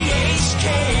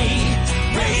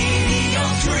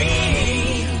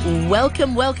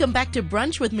Welcome back to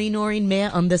Brunch with me, Noreen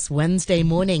Mayer, on this Wednesday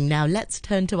morning. Now, let's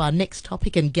turn to our next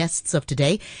topic and guests of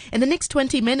today. In the next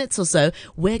 20 minutes or so,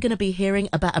 we're going to be hearing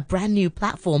about a brand new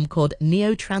platform called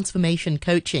Neo Transformation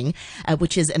Coaching,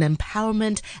 which is an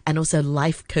empowerment and also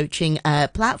life coaching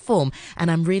platform. And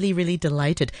I'm really, really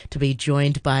delighted to be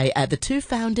joined by the two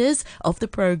founders of the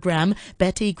program,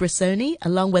 Betty Grisoni,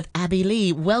 along with Abby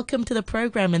Lee. Welcome to the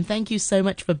program, and thank you so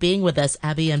much for being with us,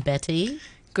 Abby and Betty.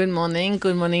 Good morning,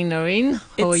 Noreen.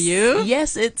 How are you?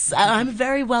 Yes, I'm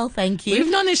very well, thank you.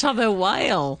 We've known each other a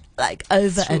while. Like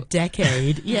over a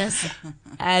decade, yes.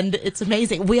 And it's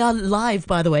amazing. We are live,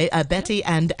 by the way. Betty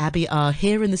and Abby are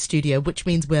here in the studio, which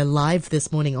means we're live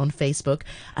this morning on Facebook.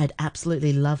 I'd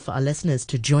absolutely love for our listeners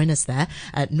to join us there.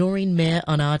 Noreen Mayer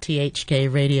on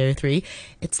RTHK Radio 3.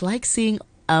 It's like seeing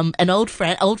an old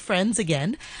friends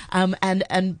again.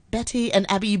 And Betty and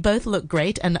Abby, you both look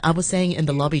great. And I was saying in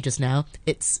the lobby just now,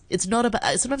 it's not about,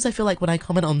 sometimes I feel like when I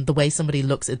comment on the way somebody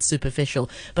looks, it's superficial.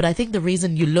 But I think the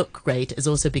reason you look great is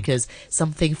also because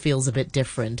something feels a bit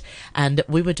different. And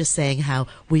we were just saying how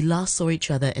we last saw each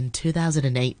other in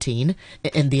 2018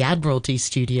 in the Admiralty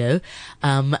studio.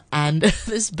 And this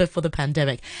is before the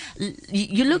pandemic.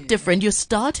 You look different. You're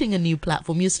starting a new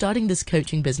platform. You're starting this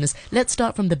coaching business. Let's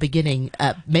start from the beginning.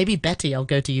 Maybe Betty, I'll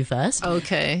go to you first.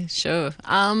 Okay, sure.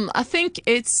 I think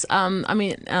it's,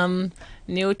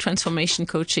 Neo Transformation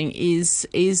Coaching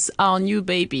is our new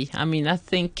baby. I mean, I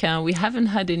think we haven't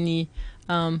had any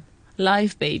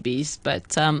live babies,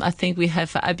 but I think we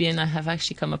have, Abby and I have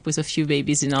actually come up with a few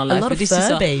babies in our life. A lot of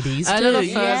fur babies too. A lot of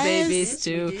fur babies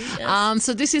too. Yes.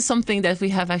 So this is something that we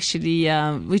have actually,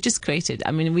 we just created.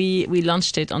 I mean, we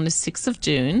launched it on the 6th of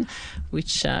June,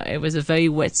 which it was a very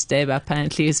wet day, but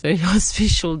apparently it's a very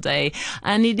auspicious day.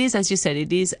 And it is, as you said,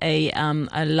 it is a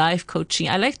life coaching.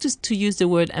 I like to use the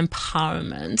word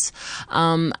empowerment.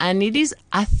 And it is,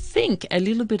 I think, a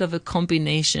little bit of a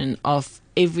combination of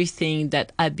everything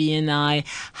that Abby and I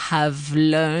have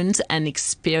learned and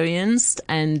experienced,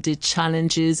 and the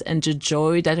challenges and the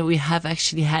joy that we have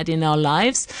actually had in our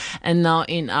lives, and now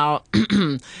in our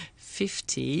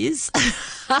 50s.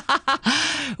 A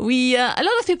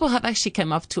lot of people have actually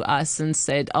come up to us and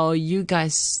said, "Oh, you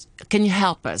guys, can you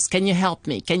help us? Can you help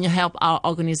me? Can you help our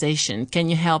organization? Can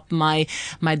you help my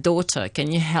daughter?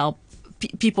 Can you help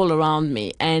people around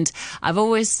me?" And I've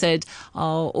always said,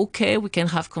 "Oh, okay, we can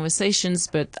have conversations,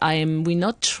 but we're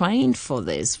not trained for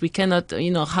this. We cannot,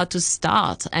 how to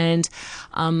start." And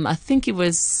I think it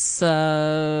was around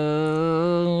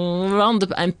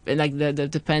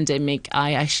the pandemic,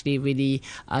 I actually really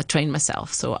trained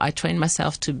myself. So I trained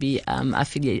myself to be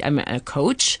affiliate. I'm a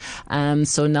coach.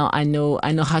 So now I know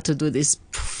how to do this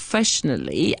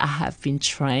professionally. I have been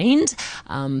trained,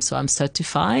 so I'm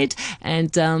certified,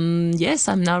 and yes,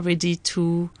 I'm now ready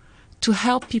to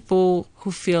help people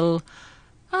who feel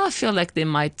like they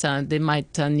might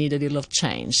need a little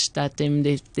change, that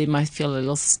they might feel a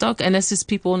little stuck, and this is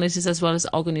people, and this is as well as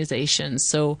organizations.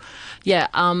 So yeah,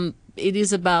 it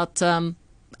is about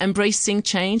embracing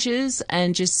changes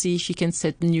and just see if you can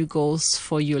set new goals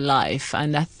for your life.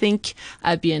 And I think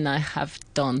Abby and I have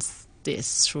done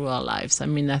this through our lives. I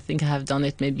mean, I think I have done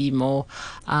it maybe more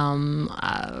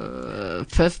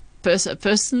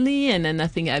personally, and then I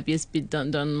think Abby has been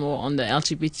done more on the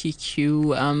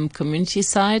LGBTQ community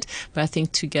side. But I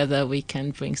think together we can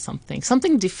bring something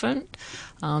different.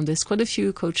 There's quite a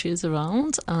few coaches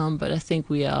around, but I think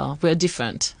we're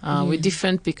different. We're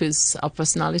different because our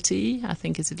personality, I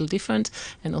think, is a little different,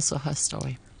 and also her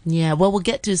story. Yeah, well, we'll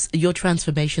get to your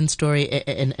transformation story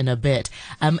in a bit.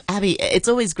 Abby, it's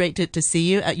always great to see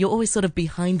you. You're always sort of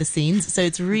behind the scenes, so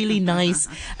it's really nice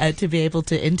to be able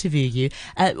to interview you.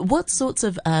 What sorts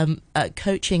of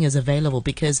coaching is available?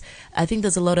 Because I think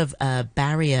there's a lot of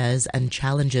barriers and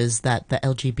challenges that the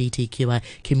LGBTQI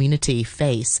community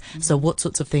face. So what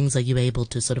sorts of things are you able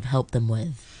to sort of help them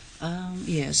with?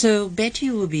 So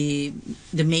Betty will be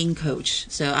the main coach.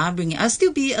 So I'll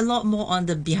still be a lot more on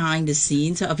the behind the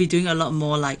scenes. So I'll be doing a lot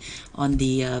more like on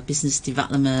the business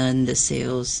development, the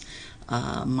sales,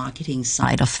 marketing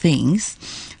side of things.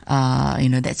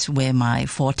 That's where my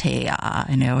forte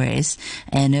is.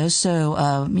 And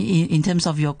also, in terms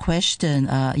of your question,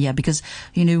 because,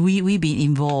 we've been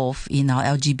involved in our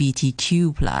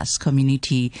LGBTQ plus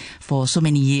community for so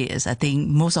many years. I think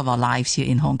most of our lives here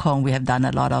in Hong Kong, we have done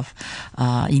a lot of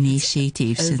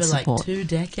initiatives and support. Over like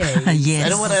 2 decades. Yes. I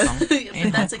don't want to,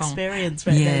 but that's experience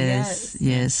right there.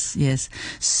 Yes.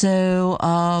 So,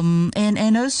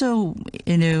 and also,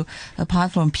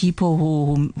 apart from people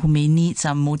who may need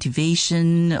some motivation,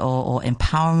 motivation or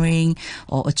empowering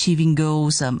or achieving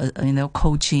goals,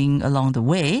 coaching along the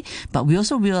way. But we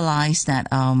also realize that,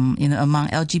 among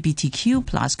LGBTQ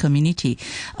plus community,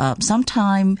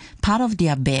 sometimes part of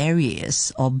their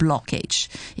barriers or blockage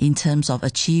in terms of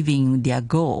achieving their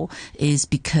goal is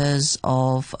because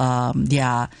of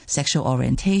their sexual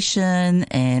orientation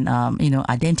and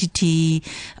identity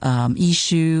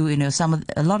issue.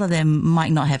 A lot of them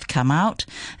might not have come out,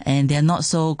 and they're not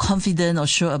so confident or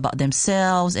sure about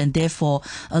themselves, and therefore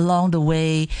along the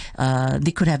way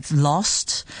they could have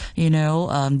lost their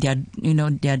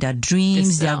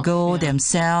dreams, their goal,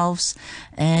 themselves,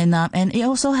 and it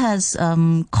also has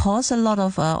caused a lot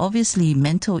of obviously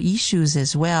mental issues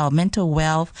as well. Mental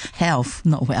health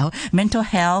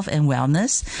and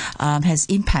wellness has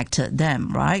impacted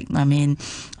them, right? I mean,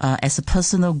 as a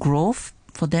personal growth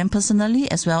for them personally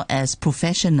as well as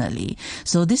professionally.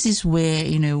 So this is where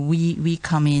we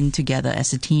come in together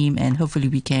as a team, and hopefully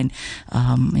we can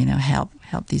help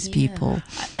these people.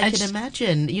 I can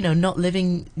imagine, not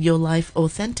living your life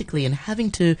authentically and having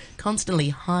to constantly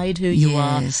hide who you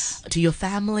are to your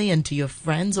family and to your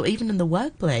friends, or even in the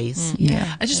workplace.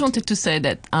 I just wanted to say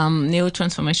that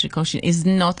neo-transformation coaching is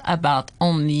not about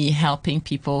only helping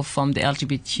people from the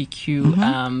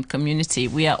LGBTQ community.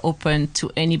 We are open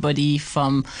to anybody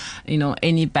from,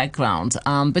 any background.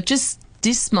 But just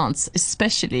this month,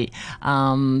 especially,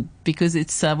 because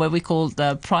it's what we call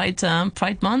the Pride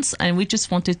Month, and we just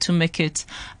wanted to make it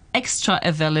extra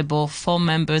available for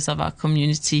members of our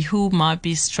community who might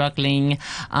be struggling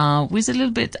with a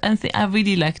little bit. I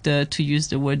really like to use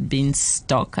the word being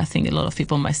stuck. I think a lot of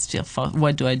people might feel,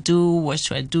 what do I do? What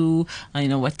should I do?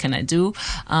 What can I do?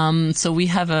 So we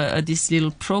have this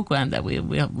little program that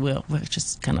we're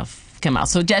just kind of came out.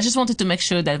 So I just wanted to make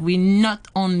sure that we're not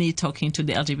only talking to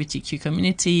the LGBTQ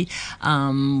community.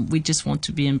 We just want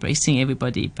to be embracing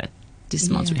everybody, but this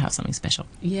month we have something special.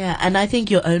 Yeah, and I think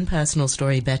your own personal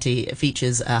story, Betty,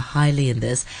 features highly in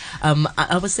this.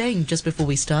 I was saying just before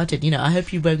we started, I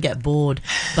hope you won't get bored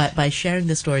by sharing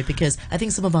the story, because I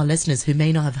think some of our listeners who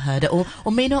may not have heard it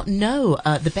or may not know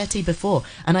the Betty before.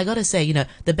 And I got to say,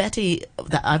 the Betty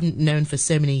that I've known for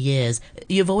so many years,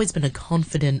 you've always been a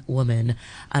confident woman,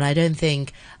 and I don't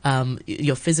think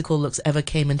your physical looks ever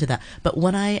came into that. But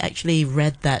when I actually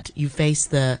read that you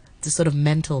faced the sort of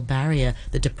mental barrier,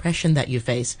 the depression that you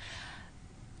face,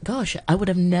 gosh, I would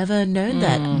have never known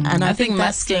that. And I think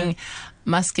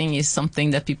masking is something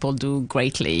that people do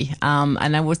greatly.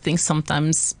 And I would think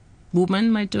sometimes women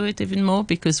might do it even more,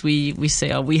 because we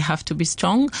say, we have to be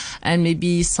strong, and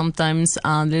maybe sometimes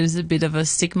there's a bit of a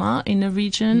stigma in the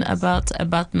region about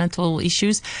mental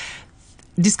issues.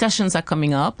 Discussions are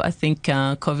coming up. I think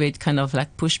COVID kind of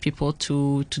pushed people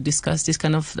to discuss this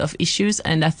kind of issues.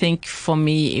 And I think for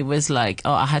me, it was like,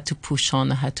 I had to push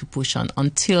on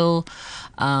until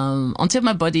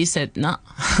my body said no.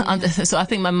 So I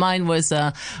think my mind was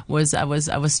I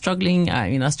was struggling.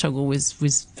 I struggled with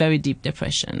very deep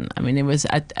depression. I mean,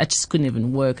 I just couldn't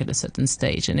even work at a certain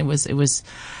stage, and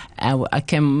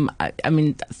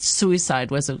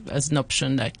suicide was an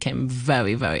option that came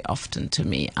very, very often to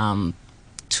me.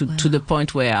 To the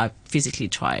point where I physically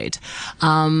tried.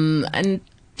 And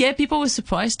people were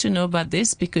surprised to know about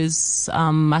this, because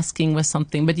masking was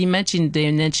something. But imagine the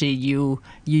energy you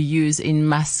use in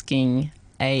masking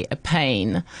a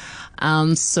pain.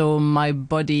 So my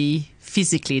body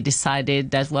physically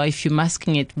decided that, if you're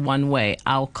masking it one way,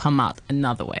 I'll come out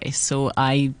another way. So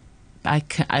I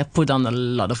put on a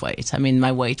lot of weight. I mean,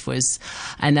 my weight was,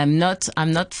 and I'm not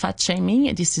fat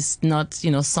shaming. This is not,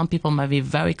 some people might be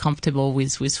very comfortable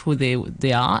with who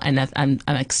they are, and I'm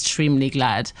extremely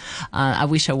glad. I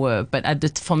wish I were,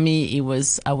 but for me,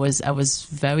 I was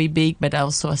very big, but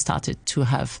also I started to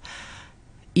have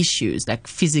issues, like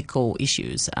physical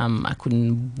issues. I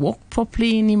couldn't walk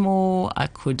properly anymore. I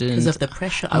couldn't, because of the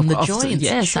pressure on the joints.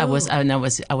 Yes, sure. I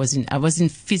was in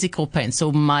physical pain.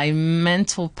 So my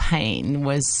mental pain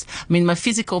was, my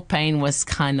physical pain was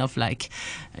kind of like,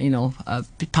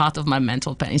 part of my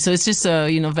mental pain. So it's just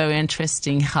very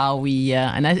interesting how we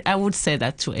and I would say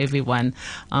that to everyone,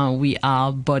 we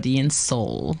are body and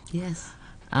soul. Yes.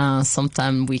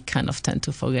 Sometimes we kind of tend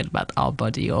to forget about our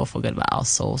body or forget about our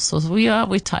soul. So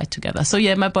we're tied together. So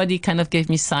my body kind of gave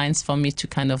me signs for me to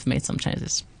kind of make some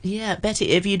changes. Yeah,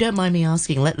 Betty, if you don't mind me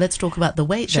asking, let's talk about the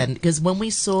weight then, because when we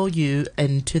saw you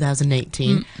in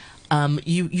 2018,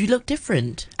 you look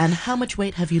different. And how much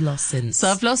weight have you lost since? So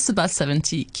I've lost about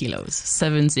 70 kilos,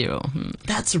 70.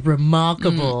 That's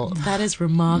remarkable. That is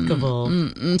remarkable.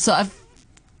 So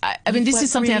I mean, this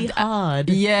is something really hard.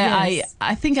 Yeah, yes.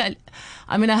 I think I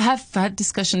have had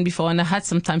discussion before, and I had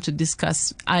some time to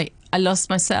discuss. I lost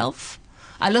myself.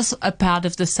 I lost a part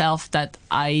of the self that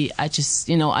I just,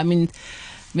 I mean,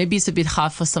 maybe it's a bit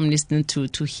hard for some listeners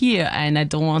to hear, and I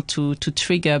don't want to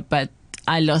trigger, but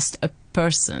I lost a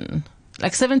person.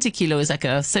 Like 70 kilos, like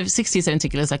 60, 70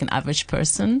 kilos, like an average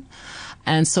person.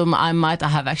 And so I might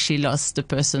have actually lost the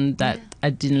person that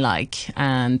I didn't like.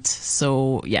 And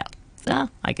so, yeah,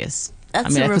 I guess.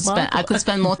 That's I could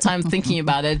spend more time thinking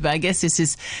about it, but I guess this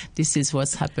is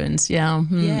what's happened. Yeah.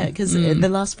 Yeah, because in the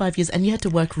last 5 years, and you had to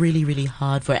work really, really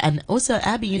hard for it. And also,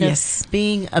 Abby, yes.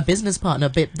 being a business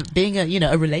partner, being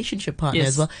a relationship partner yes.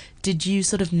 as well, did you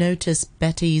sort of notice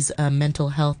Betty's mental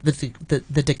health,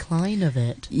 the decline of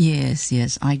it?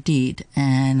 Yes, I did,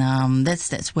 and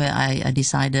that's where I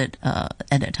decided at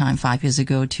that time 5 years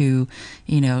ago to,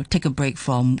 take a break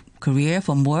from career,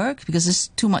 from work, because there's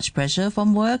too much pressure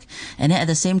from work. And then at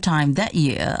the same time that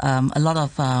year, a lot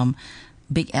of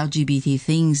big LGBT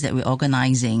things that we're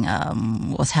organizing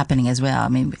was happening as well. I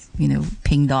mean,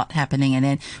 Pink Dot happening, and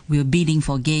then we were bidding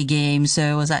for gay games. So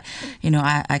it was like,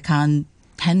 I can't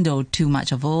handle too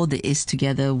much of all this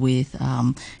together with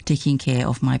taking care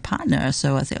of my partner.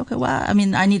 So I said, okay, well, I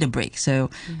mean, I need a break.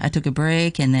 So I took a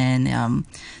break and then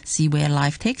see where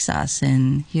life takes us.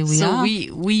 And here we are.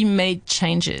 So we made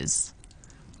changes.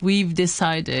 We've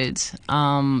decided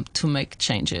to make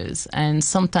changes, and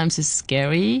sometimes it's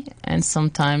scary, and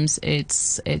sometimes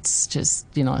it's just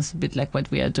it's a bit like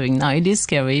what we are doing now. It is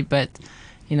scary, but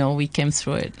we came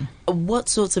through it. What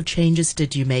sorts of changes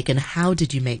did you make, and how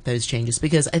did you make those changes?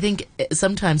 Because I think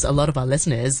sometimes a lot of our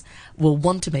listeners will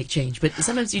want to make change, but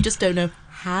sometimes you just don't know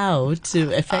how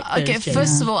to affect those changes.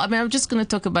 First of all, I mean, I'm just going to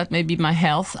talk about maybe my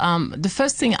health. The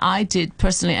first thing I did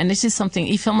personally, and this is something,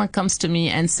 if someone comes to me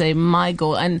and say my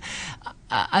goal, and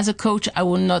as a coach, I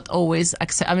will not always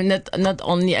accept, I mean, not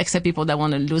only accept people that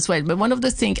want to lose weight, but one of the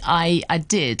things I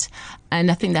did, and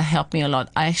I think that helped me a lot,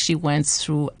 I actually went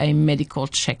through a medical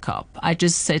checkup. I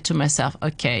just said to myself,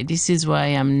 okay, this is where I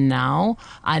am now.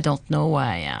 I don't know where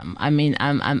I am. I mean,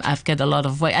 I've got a lot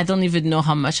of weight. I don't even know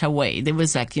how much I weigh. It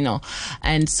was like,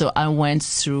 and so I went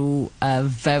through a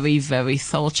very, very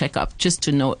thorough checkup just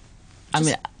to know.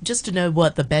 Just to know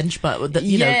what the benchmark, levels of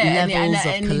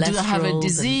cholesterol. Do I have a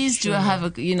disease? Do I have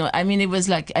a, I mean, it was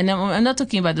like, and I'm not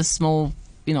talking about the small,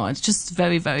 it's just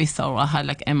very, very thorough. I had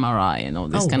like MRI and all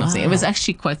this kind of thing. It was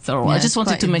actually quite thorough. Yeah, I just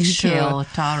wanted to make sure.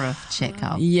 Thorough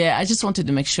checkup. Yeah, I just wanted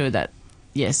to make sure that,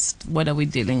 yes, what are we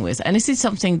dealing with? And this is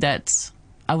something that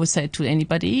I would say to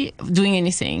anybody doing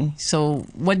anything. So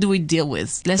what do we deal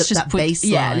with? Let's just put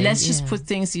baseline. Just put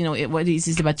things, what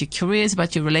is about your career, it's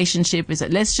about your relationship,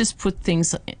 let's just put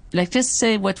things, like just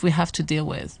say what we have to deal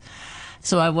with.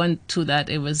 So I went to that.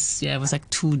 It was like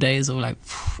 2 days or like,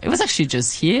 it was actually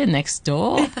just here next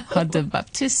door at the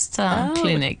Baptist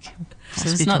clinic. So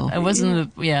it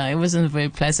wasn't a very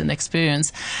pleasant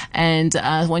experience. And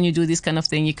when you do this kind of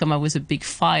thing, you come up with a big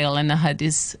file. And I had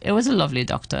this, it was a lovely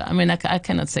doctor. I mean, I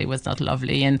cannot say it was not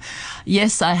lovely. And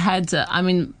yes, I had,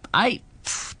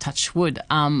 touch wood,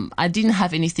 I didn't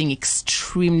have anything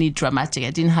extremely dramatic.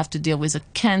 I didn't have to deal with a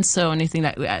cancer or anything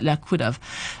like I could have.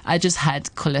 I just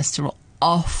had cholesterol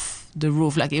off the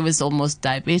roof, like it was almost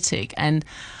diabetic. And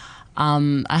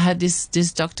I had this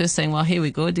doctor saying, well, here we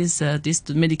go, this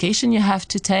medication you have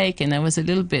to take. And I was a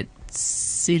little bit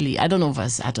silly. I don't know if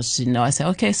I just didn't know. I said,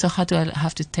 okay, so how do I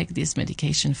have to take this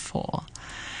medication for?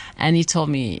 And he told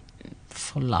me,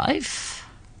 for life.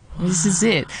 Wow. This is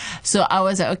it. So I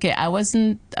was like, okay, I was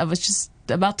just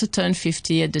about to turn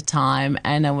 50 at the time.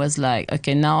 And I was like,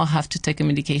 okay, now I have to take a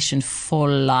medication for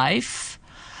life.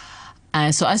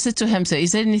 And so I said to him, so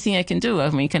is there anything I can do? I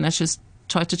mean, can I just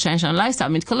try to change my lifestyle? I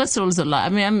mean, cholesterol is a lot. I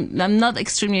mean, I'm not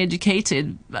extremely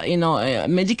educated,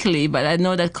 medically, but I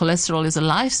know that cholesterol is a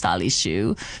lifestyle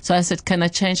issue. So I said, can I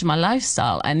change my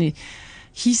lifestyle? And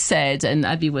he said, and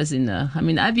Abby was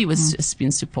Abby was just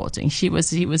been supporting. He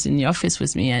was in the office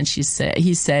with me, and he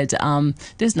said,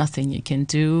 there's nothing you can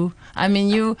do. I mean,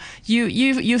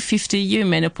 you're 50, you're a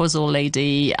menopausal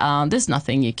lady. There's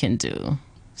nothing you can do.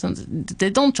 So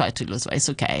they don't try to lose weight. It's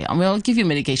okay. I mean, I'll give you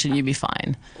medication. You'll be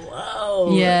fine.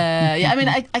 Whoa. Yeah. I mean,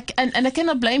 I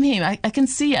cannot blame him. I can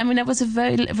see. I mean, I was a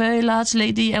very, very large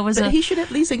lady. But he should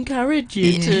at least encourage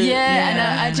you to. Yeah.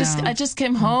 And I just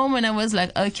came home and I was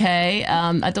like, okay.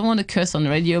 I don't want to curse on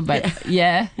the radio, but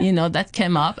that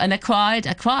came up and I cried.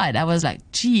 I was like,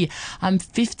 gee, I'm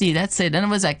 50. That's it. And I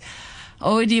was like,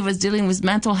 already was dealing with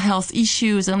mental health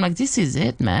issues. And I'm like, this is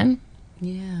it, man.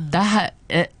 Yeah, that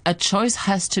a choice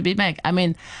has to be made. I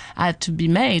mean, I had to be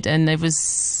made, and it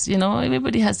was,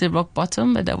 everybody has the rock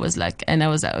bottom, but I was like,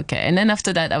 okay. And then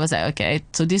after that, I was like, okay,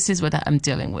 so this is what I'm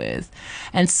dealing with,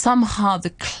 and somehow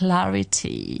the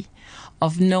clarity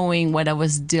of knowing what I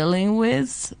was dealing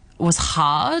with was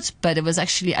hard, but it was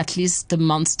actually, at least the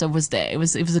monster was there. It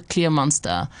was a clear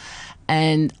monster.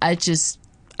 And I just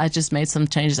made some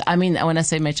changes. I mean, when I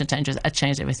say major changes, I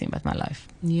changed everything but my life.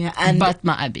 Yeah, and but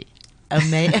my Abby.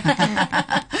 Amazing.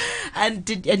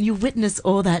 And you witnessed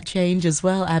all that change as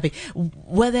well, Abby.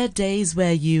 Were there days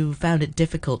where you found it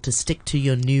difficult to stick to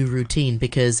your new routine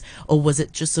or was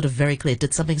it just sort of very clear?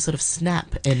 Did something sort of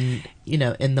snap in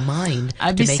the mind?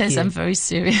 Abby says I'm very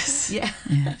serious. Yeah,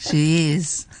 she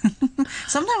is.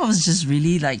 Sometimes I was just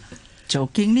really like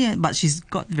jokingly, but she's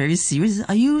got very serious.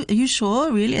 Are you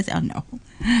sure? Really? I said, oh no.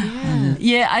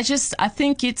 Yeah. I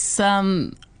think it's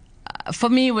for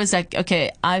me, it was like,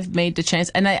 okay, I've made the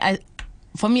change. And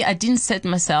for me, I didn't set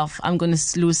myself, I'm going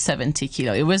to lose 70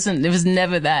 kilos. It was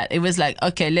never that. It was like,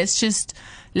 okay,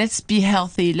 let's be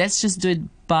healthy. Let's just do it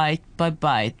bite by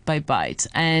bite.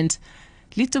 And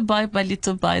little bite by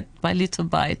little bite by little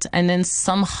bite. And then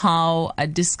somehow I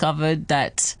discovered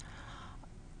that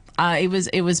it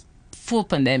was full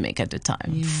pandemic at the time.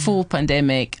 Yeah. Full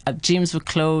pandemic. Gyms were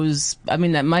closed. I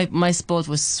mean, my sport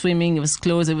was swimming. It was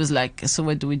closed. It was like, so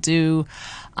what do? We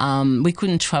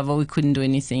couldn't travel. We couldn't do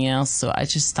anything else. So I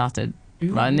just started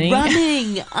running.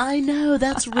 I know.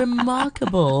 That's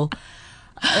remarkable.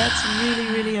 That's really,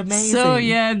 really amazing. So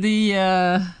yeah,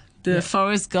 the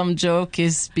Forrest Gump joke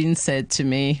has been said to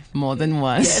me more than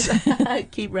once. Yes.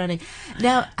 Keep running.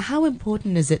 Now, how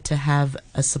important is it to have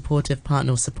a supportive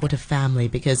partner or supportive family?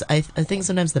 Because I think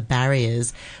sometimes the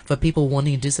barriers for people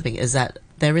wanting to do something is that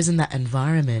there isn't that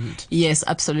environment. Yes,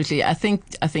 absolutely. I think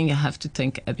I have to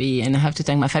thank Abby and I have to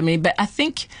thank my family. But I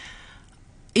think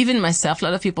even myself, a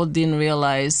lot of people didn't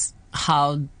realize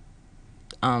how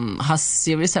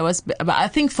serious I was. But I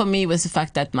think for me it was the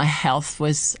fact that my health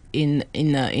was in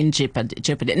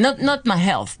jeopardy. Not my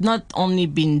health, not only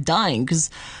been dying,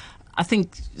 because I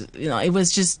think it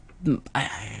was just I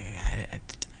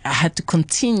had to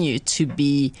continue to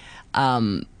be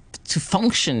to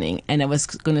functioning, and I was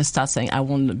going to start saying I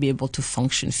won't be able to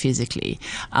function physically.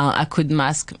 I could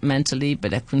mask mentally,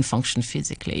 but I couldn't function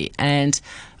physically. And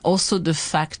also the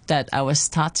fact that I was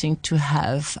starting to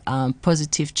have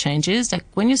positive changes. Like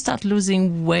when you start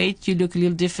losing weight, you look a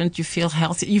little different. You feel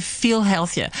healthy. You feel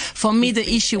healthier. For me, the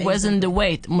issue wasn't the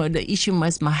weight. The issue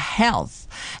was my health.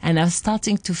 And I was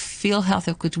starting to feel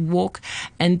healthy. I could walk.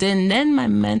 And then my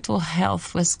mental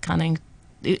health was kind of,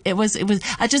 it was,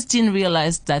 I just didn't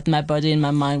realize that my body and my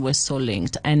mind were so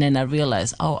linked. And then I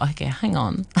realized, oh, okay, hang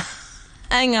on.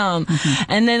 Hang on. Mm-hmm.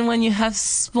 And then when you have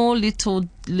small little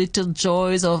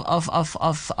joys of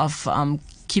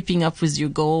keeping up with your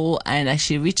goal and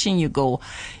actually reaching your goal,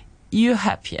 you're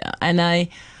happier. And I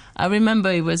remember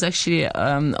it was actually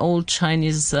an old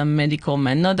Chinese medical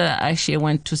man. Not that I actually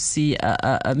went to see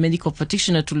a medical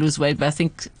practitioner to lose weight, but I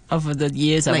think over the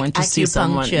years I went to see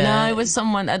someone. No, it was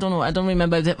someone, I don't know, I don't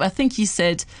remember. I think he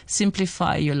said,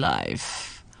 simplify your life.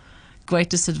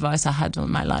 Greatest advice I had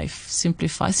on my life.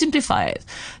 Simplify it.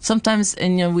 Sometimes,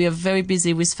 we are very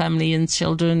busy with family and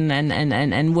children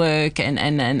and work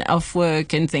and off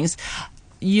work and things.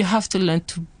 You have to learn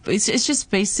to, it's just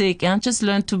basic, and just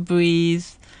learn to breathe.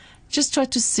 Just try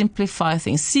to simplify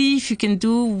things. See if you can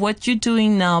do what you're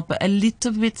doing now, but a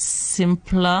little bit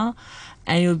simpler,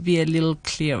 and you'll be a little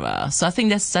clearer. So I think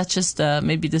that's just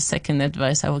maybe the second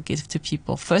advice I will give to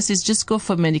people. First is just go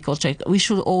for medical check. We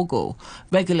should all go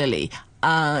regularly.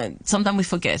 Sometimes we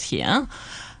forget here.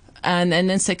 And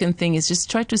then second thing is just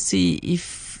try to see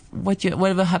if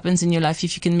whatever happens in your life,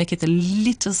 if you can make it a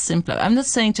little simpler. I'm not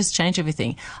saying just change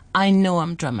everything. I know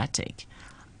I'm dramatic.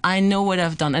 I know what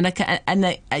I've done, and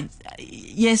I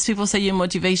yes, people say your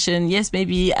motivation, yes,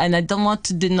 maybe, and I don't want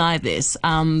to deny this.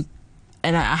 And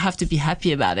I have to be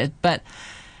happy about it, but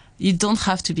you don't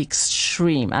have to be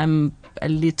extreme. I'm a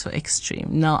little extreme.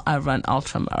 Now I run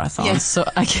ultra marathons, so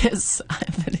I guess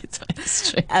I'm a little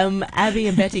extreme. Abby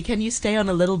and Betty, can you stay on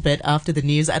a little bit after the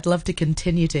news? I'd love to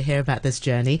continue to hear about this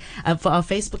journey. For our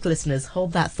Facebook listeners,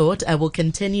 hold that thought. We'll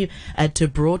continue to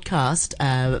broadcast,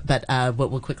 but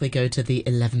we'll quickly go to the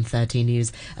 11:30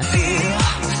 news. Make me feel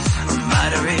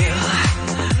mighty real.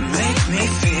 Make me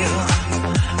feel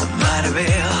mighty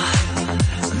real.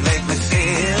 You make me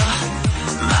feel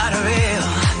mighty real.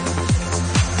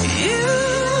 You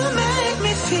make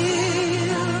me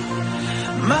feel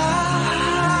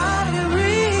mighty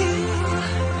real.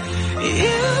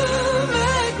 You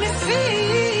make me feel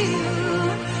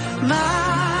mighty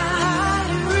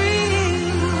real.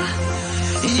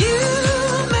 You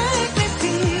make me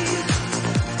feel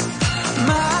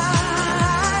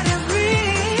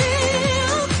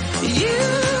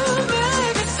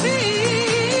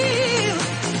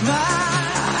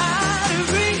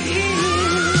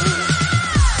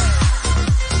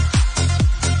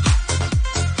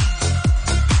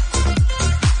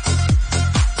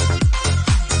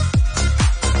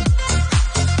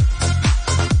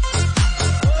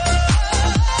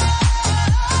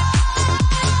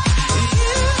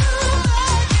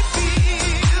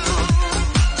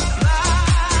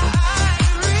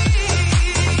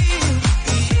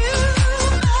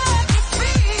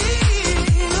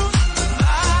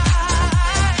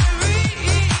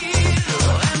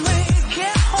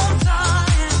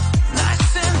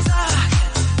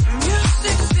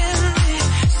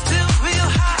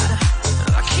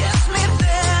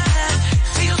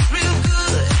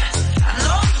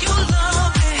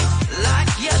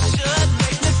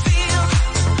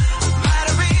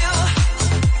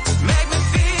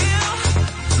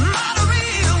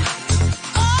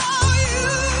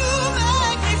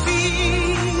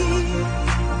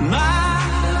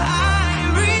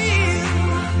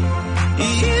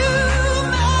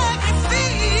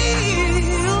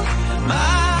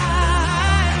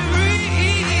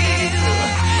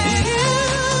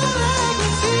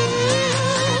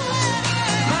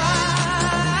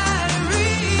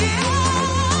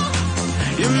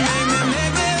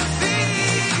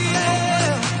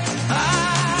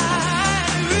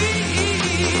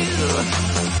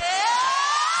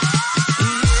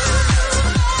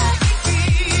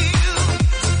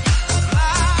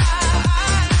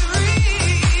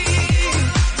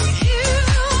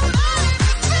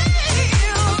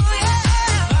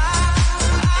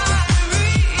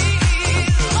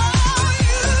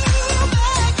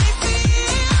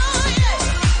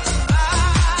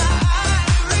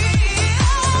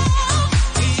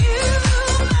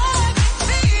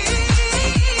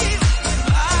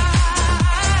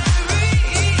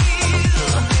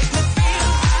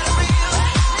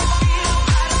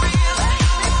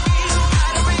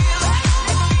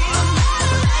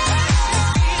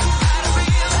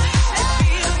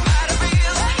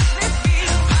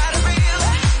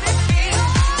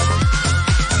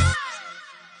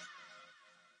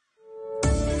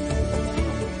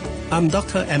I'm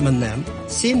Dr. Eminem.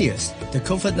 Seniors, the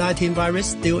COVID-19 virus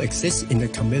still exists in the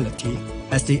community.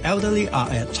 As the elderly are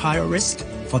at higher risk,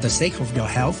 for the sake of your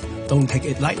health, don't take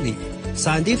it lightly.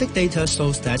 Scientific data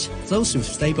shows that those with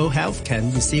stable health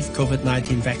can receive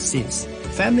COVID-19 vaccines.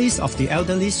 Families of the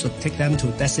elderly should take them to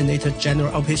designated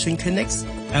general outpatient clinics,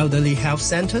 elderly health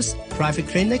centers, private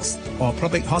clinics, or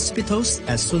public hospitals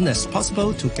as soon as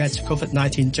possible to get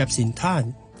COVID-19 jabs in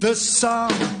time. The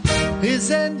song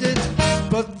is ended,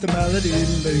 but the melody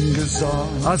lingers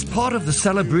on. As part of the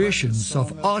celebrations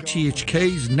of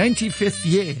RTHK's 95th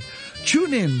year,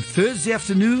 tune in Thursday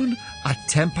afternoon at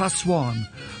 1:10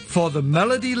 for The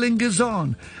Melody Lingers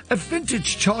On, a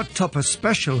vintage chart topper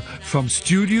special from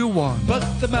Studio One. But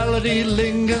the melody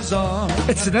lingers on.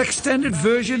 It's an extended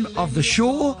version of the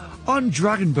show on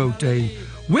Dragon Boat Day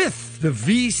with the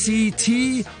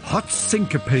VCT Hot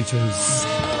Syncopators.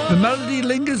 The Melody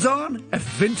Lingers On, a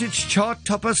vintage chart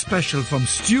topper special from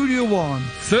Studio One,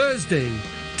 Thursday,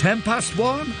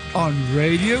 1:10 on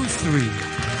Radio 3.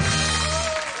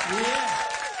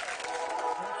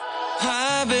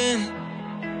 I've been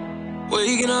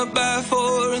waking up by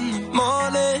 4 in the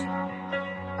morning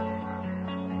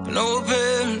for no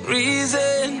apparent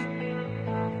reason,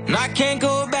 and I can't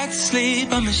go back to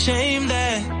sleep. I'm ashamed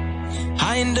that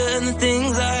I ain't done the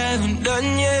things I haven't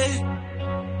done yet.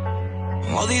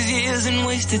 All these years and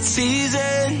wasted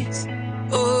seasons.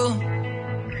 Oh,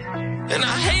 and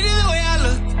I hated the way I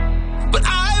looked, but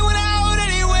I went out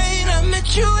anyway, and I met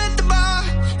you at the bar,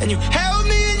 and you held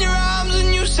me in your arms, and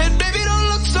you said, baby, don't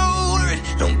look so worried,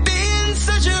 don't be in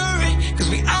such a hurry, 'cause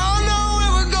we all know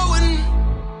where we're going.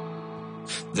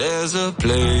 There's a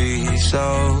place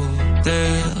out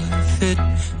there fit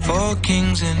for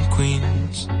kings and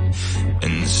queens,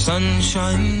 and the sun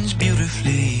shines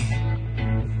beautifully.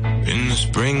 In the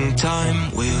springtime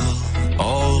we'll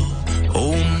all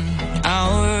own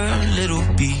our little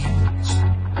bees.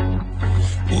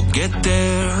 We'll get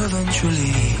there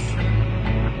eventually.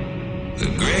 The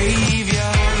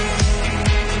graveyard.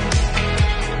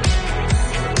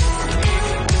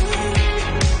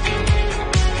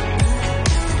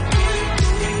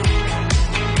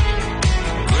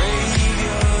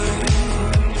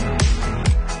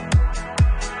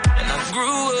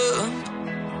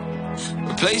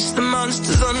 Place the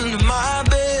monsters under my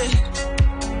bed,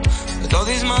 with all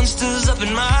these monsters up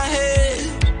in my head.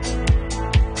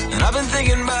 And I've been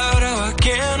thinking about how I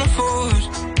can't afford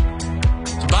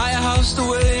to buy a house the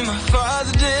way my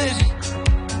father did.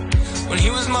 When he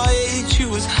was my age, he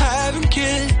was having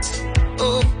kids.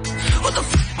 Oh, what the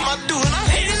f*** am I doing? I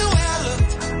hated the way I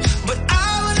looked, but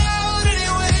I went out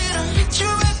anyway, and I met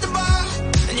you at the bar,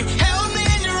 and you held me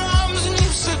in your arms, and you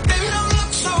said, baby, don't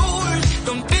look so worried,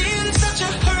 don't be in such a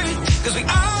hurry, 'cause we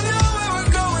all know where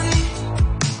we're going.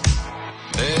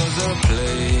 There's a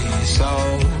place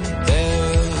out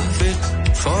there fit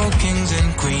for kings and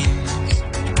queens,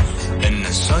 and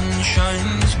the sun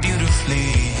shines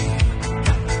beautifully.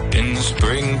 In the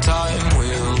springtime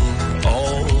we'll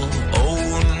all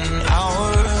own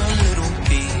our little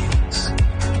piece.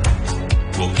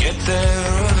 We'll get there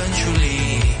eventually.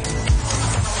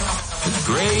 The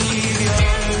graveyard.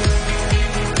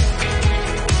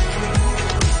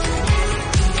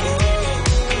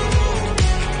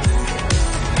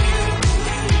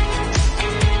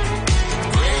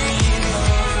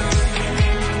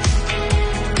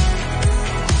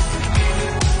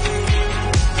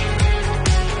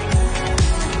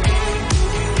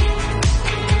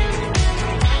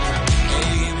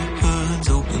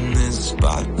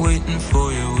 Waiting for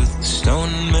you with a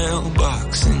stone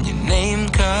mailbox and your name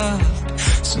carved.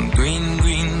 Some green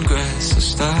grass, so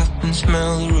stop and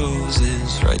smell the roses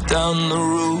right down the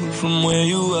road from where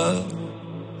you are.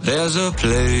 There's a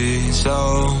place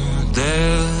out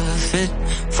there fit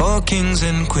for kings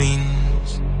and queens,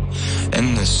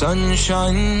 and the sun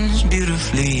shines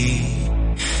beautifully.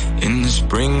 In the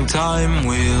springtime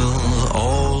we'll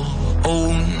all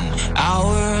own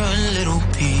our little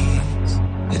piece.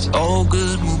 It's all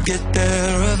good, we'll get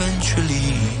there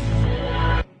eventually.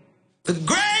 The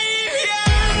graveyard.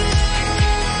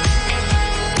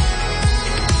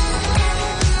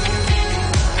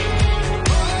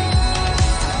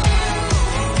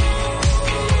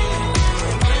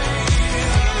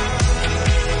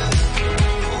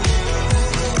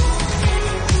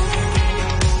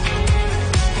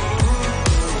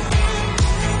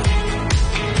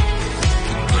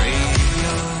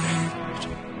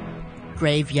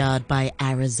 Graveyard by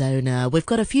Arizona. We've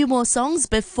got a few more songs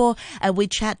before we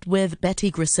chat with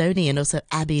Betty Grisoni and also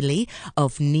Abby Lee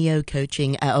of Neo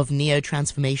Coaching, of Neo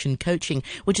Transformation Coaching,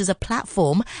 which is a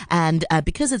platform. And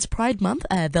because it's Pride Month,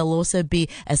 there'll also be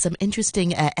some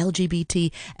interesting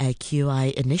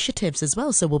LGBTQI initiatives as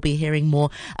well. So we'll be hearing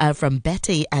more from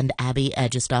Betty and Abby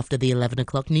just after the 11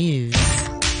 o'clock news.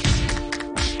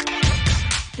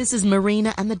 This is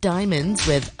Marina and the Diamonds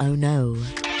with Oh No.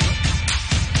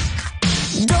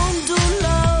 Don't do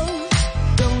love,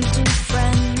 don't do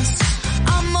friends.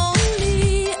 I'm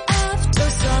only after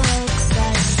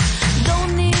success.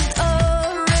 Don't need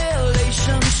a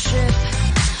relationship.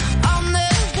 I'll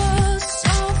never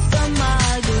soften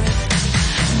my grip.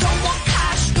 Don't want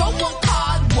cash, don't want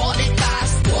card, want it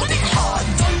fast, want it hard.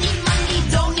 Don't need money,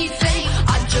 don't need fame.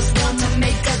 I just wanna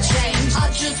make a change. I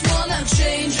just wanna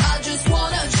change. I just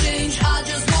wanna change. I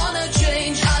just wanna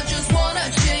change. I just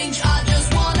wanna change. I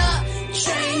just wanna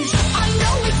change. I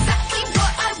know exactly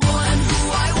what I want and who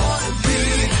I wanna be.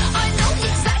 I know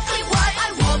exactly why I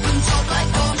walk and talk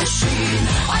like a machine.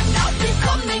 I'm now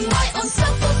becoming my own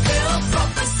self-fulfilled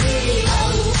prophecy. Oh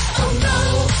no,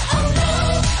 oh no,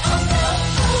 oh no.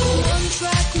 One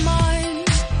track mind,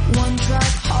 one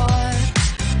track heart.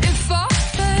 If I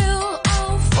fail,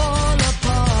 I'll fall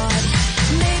apart.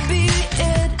 Maybe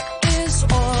it is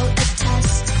all a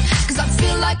test. 'Cause I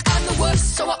feel like I'm the worst,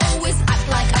 so I always act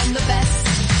like I'm the best.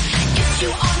 If you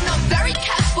are not very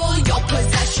careful, your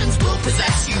possessions will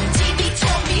possess you. TV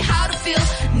taught me how to feel.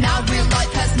 Now real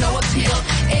life has no appeal.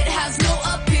 It has no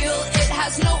appeal. It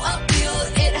has no appeal.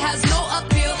 It has no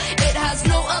appeal. It has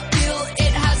no appeal.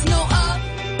 It has no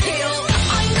appeal.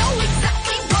 I know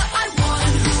exactly what I want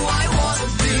and who I want to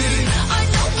be. I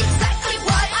know exactly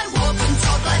why I walk and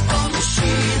talk like a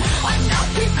machine. I'm now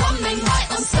becoming my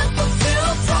own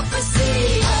self-fulfilled prophecy.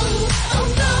 Oh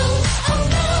no, oh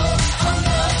no, oh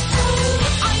no.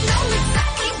 I know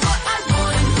exactly what I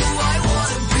want and who I want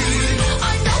to be.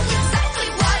 I know exactly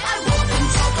why I walk and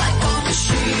talk like a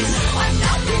machine. I'm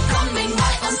now becoming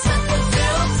my own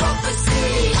self-fulfilled prophecy.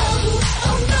 Oh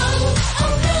no,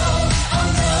 oh no, oh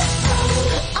no.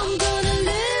 I'm gonna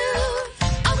live,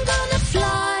 I'm gonna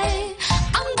fly,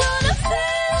 I'm gonna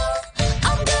fail,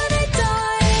 I'm gonna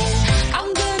die. I'm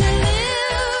gonna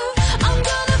live, I'm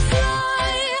gonna fly,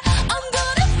 I'm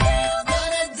gonna fail,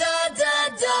 gonna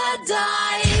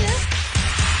die.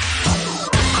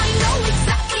 I know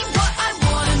exactly what I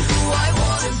want and who I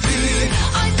want to be.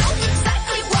 I know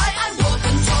exactly why I walk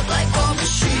and talk like a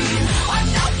machine. I'm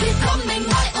now becoming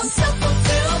my own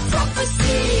self-fulfilled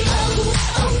prophecy.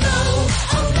 Oh no,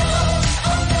 oh no,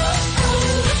 oh no.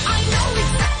 I know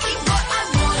exactly what I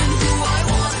want and who I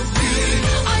want to be.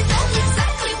 I know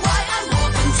exactly why I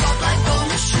walk and talk like a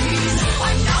machine.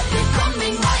 I'm now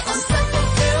becoming my own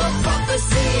self-fulfilled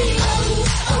prophecy.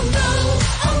 Oh no,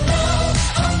 oh no,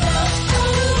 oh no.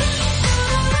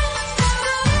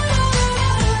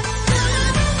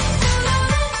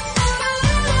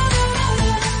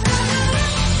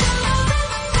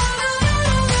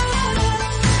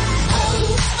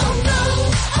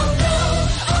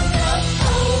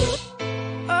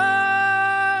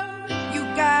 Oh, you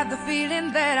got the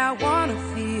feeling that I wanna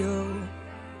feel.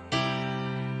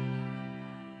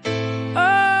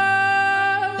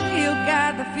 Oh, you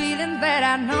got the feeling that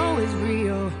I know is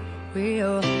real,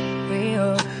 real.